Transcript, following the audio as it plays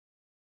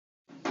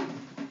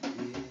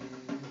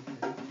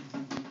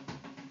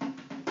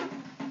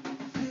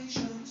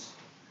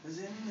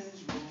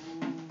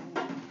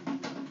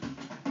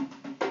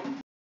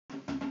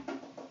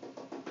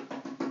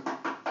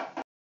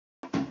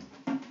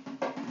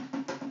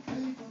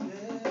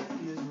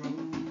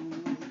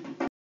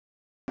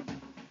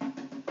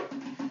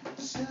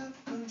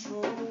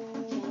self-control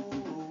is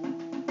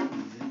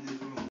in this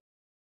room.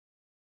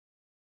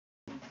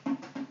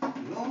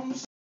 Lone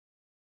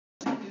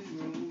in this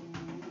room.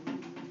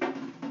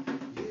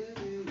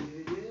 Yeah,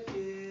 yeah, yeah,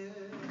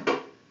 yeah.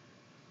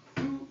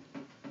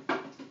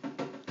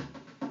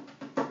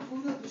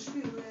 Fruit of the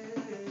Spirit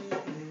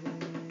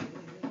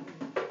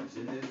is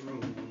in this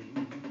room.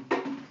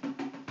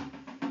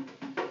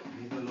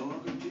 May the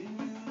Lord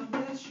continue to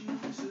bless you,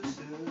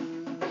 sister,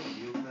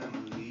 your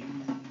family.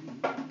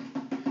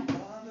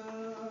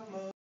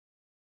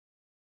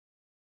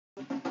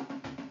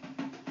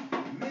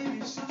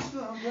 Maybe sister,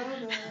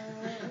 brother.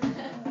 Yeah,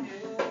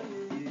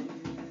 yeah, yeah.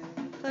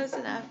 Close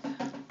enough.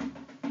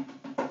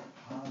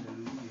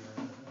 Hallelujah.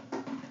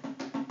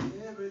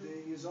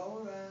 Everything is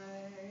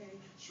alright.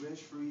 Stress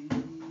free.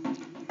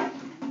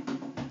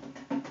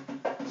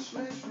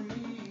 Stress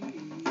free.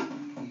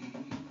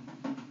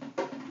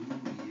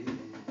 Ooh, yeah.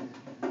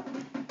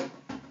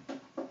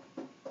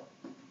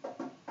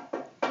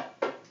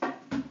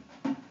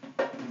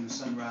 When the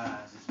sun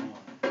rises this morning,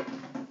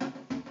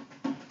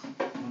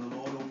 when the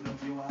Lord opened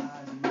up your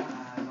eyes and my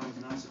eyes, I was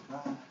not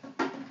surprised.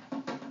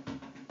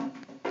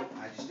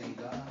 I just thank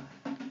God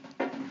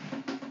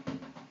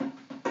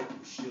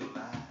we're still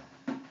alive.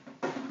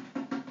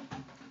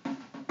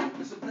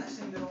 It's a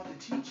blessing that ought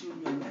to teach you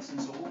your lesson,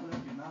 so open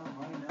up your mouth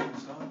right now and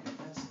start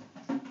confessing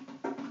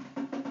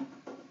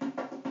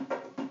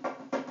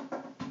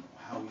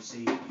how He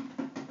saved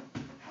you,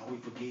 how He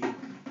forgave you,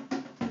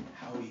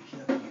 how He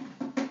kept you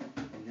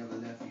and never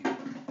left you.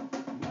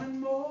 One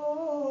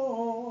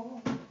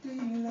more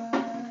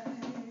daylight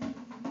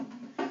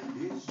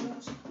is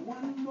just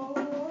one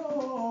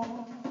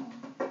more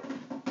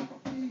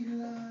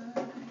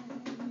daylight.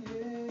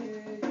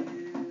 Yeah,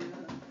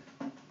 yeah.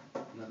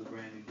 Another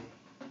brand new day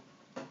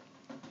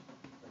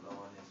the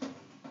Lord has made.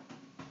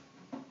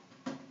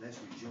 Let's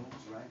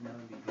rejoice right now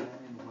and be glad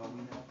in it while we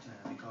have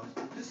time,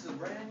 because this is a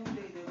brand new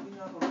day that we're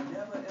not going to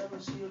never ever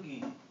see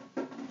again.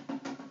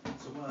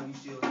 So while you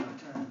still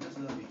have time, let's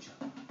love each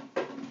other.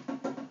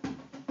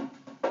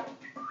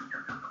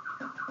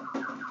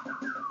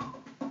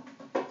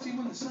 See,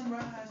 when the sun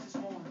rises this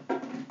morning,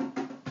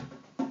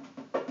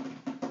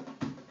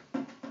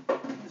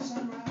 when the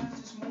sun rises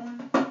this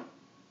morning,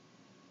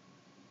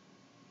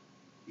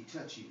 He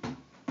touch you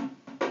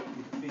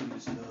with the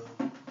fingers of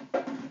love.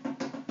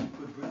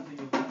 Put breath in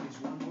your bodies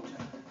one more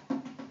time.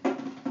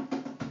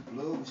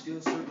 Blood is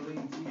still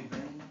circulating through your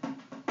veins.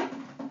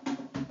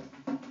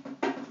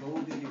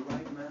 Clothed in your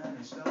right mind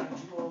and started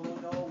you all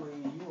in all way,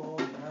 and you all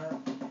did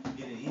not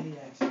get in any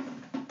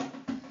accident.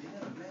 Isn't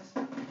that a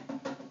blessing?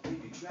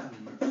 Gave you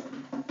traveling mercy.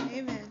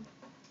 Amen.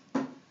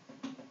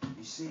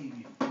 He saved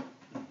you.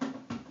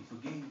 He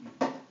forgave you.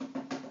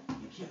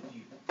 He kept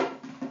you.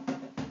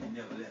 And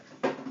never left you.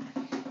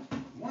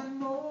 One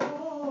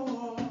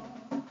more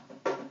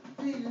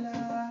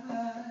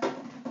daylight.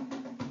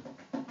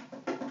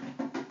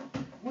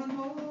 One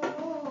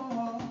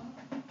more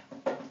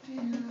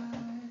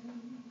daylight.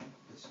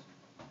 Listen,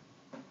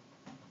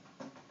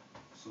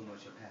 so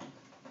much have happened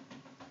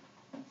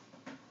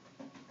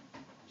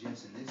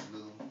just in this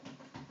little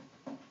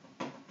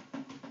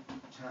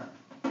time.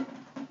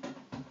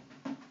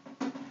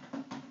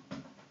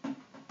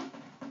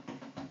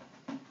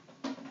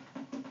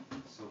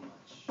 So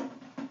much.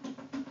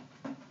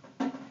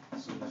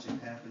 So much has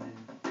happened in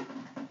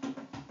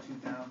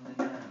 2009,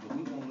 but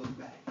we're going to look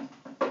back.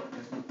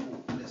 Let's look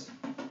forward. Listen.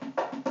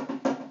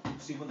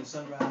 See, when the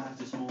sun rises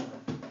this morning,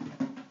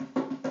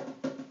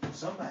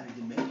 somebody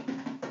didn't make it,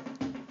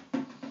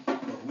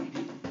 but we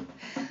did.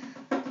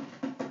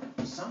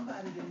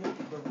 Somebody didn't make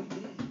it, but we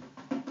did.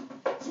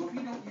 So if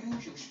you don't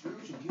use your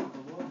spiritual gift,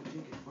 the Lord will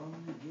take it from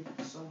you and give it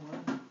to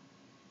someone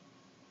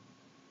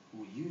who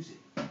will use it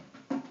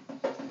and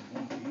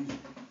won't use it.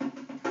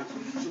 So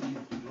use your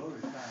gift to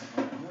glorify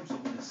Him. So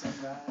when the sun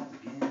rises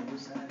again and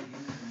this side again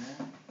in the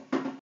morning,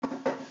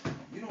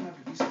 you don't have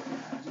to be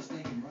surprised. Just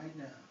think Him right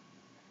now.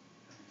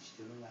 He's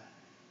still alive.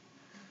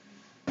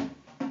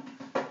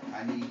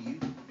 I need you.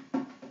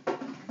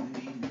 You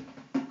need me.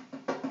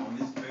 On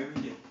this very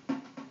day,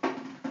 I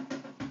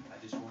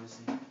just want to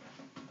say,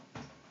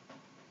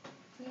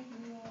 thank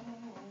you, Lord,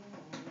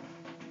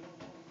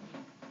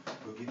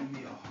 for giving me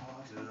a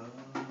heart to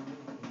love,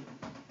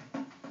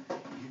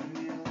 giving me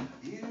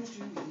ears to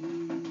hear,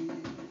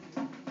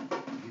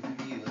 giving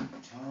me a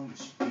tongue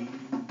to speak,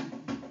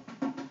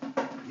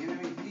 giving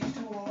me feet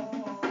to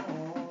walk.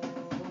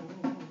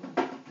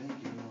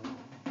 Thank you, Lord.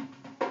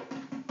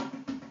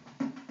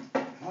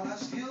 While I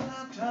still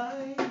have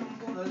time, I'm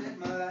gonna let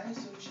my light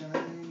so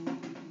shine.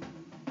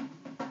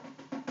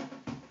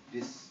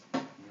 This,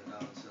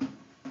 God, son,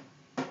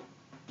 in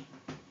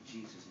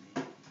Jesus'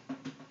 name,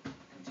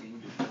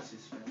 continue to bless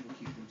His family,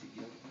 keep them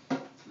together,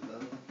 to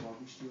love while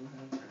we still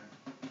have time.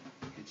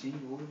 Continue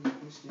to order your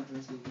footsteps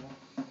as they walk.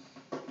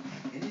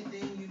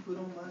 Anything you put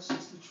on my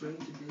sister Trey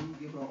today,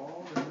 give her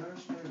all the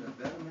nourishment and the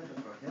betterment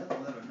of her health.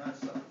 Let her not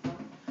suffer from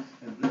it,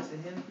 and bless the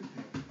hand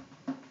prepared.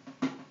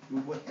 Through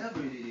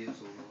whatever it is,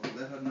 oh Lord,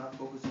 let her not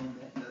focus on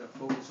that. Let her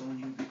focus on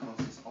you, because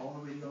it's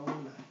already all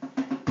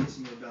right.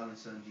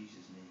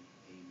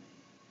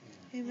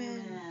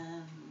 Amen. Amen.